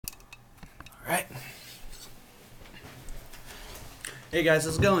Alright. Hey guys,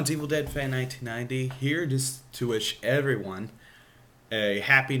 how's it going? It's Evil Dead Fan 1990 here just to wish everyone a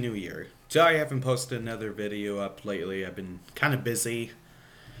happy new year. Sorry I haven't posted another video up lately. I've been kind of busy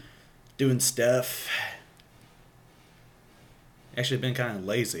doing stuff. Actually, been kind of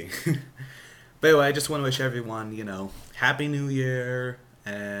lazy. But anyway, I just want to wish everyone, happy new year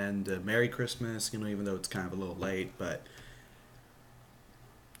and Merry Christmas, even though it's kind of a little late, but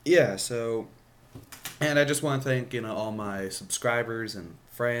yeah, so and I just want to thank, all my subscribers and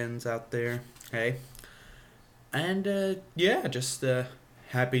friends out there. Hey. And, yeah, just,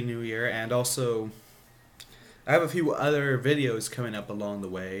 Happy New Year. And also, I have a few other videos coming up along the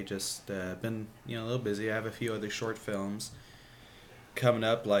way. Just, been, a little busy. I have a few other short films coming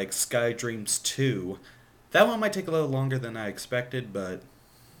up, like Sky Dreams 2. That one might take a little longer than I expected, but,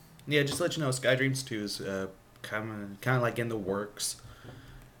 yeah, just to let you know, Sky Dreams 2 is, kind of like in the works.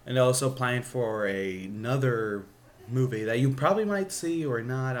 And also planning for another movie that you probably might see or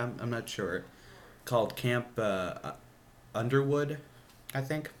not. I'm not sure. Called Camp Underwood, I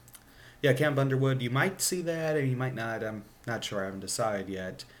think. Yeah, Camp Underwood. You might see that or you might not. I'm not sure. I haven't decided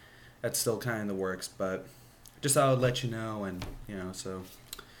yet. That's still kind of in the works, but just thought I'd let you know. And so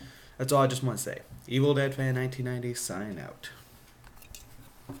that's all I just want to say. Evil Dead Fan 1990 sign out.